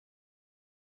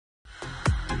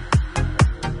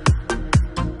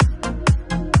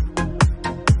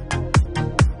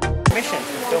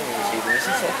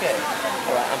Okay.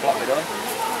 Alright, I'm Black Widow.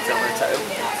 Gentleman tattoo.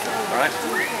 Alright.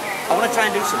 I want to try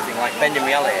and do something like bending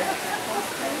reality.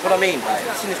 What I mean by it,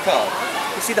 it's in this card.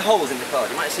 You see the holes in the card,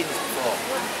 you might have seen this before.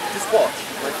 Just watch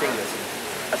my fingers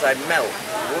as I melt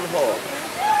one hole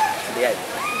to the end.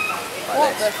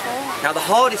 Like this. Now the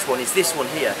hardest one is this one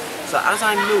here. So as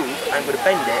I move, I'm going to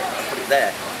bend it and put it there.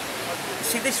 You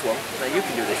see this one? Now you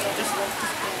can do this. Just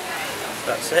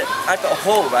that's it. I've got a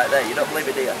hole right there. You don't believe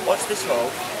it, do you? Watch this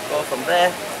hole go from there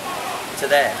to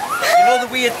there. You know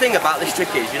the weird thing about this trick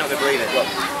is, you're not going to believe it. Look.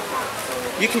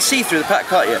 You can see through the pack,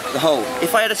 can't you? The hole.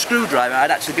 If I had a screwdriver,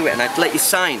 I'd actually do it and I'd let you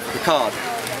sign the card.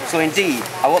 So indeed,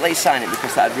 I won't let you sign it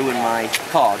because that'd ruin my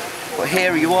card. But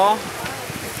here you are.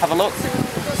 Have a look.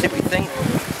 See what you think.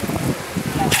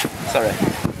 Sorry.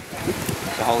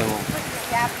 It's a hole in one.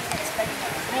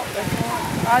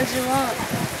 Why do you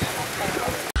want?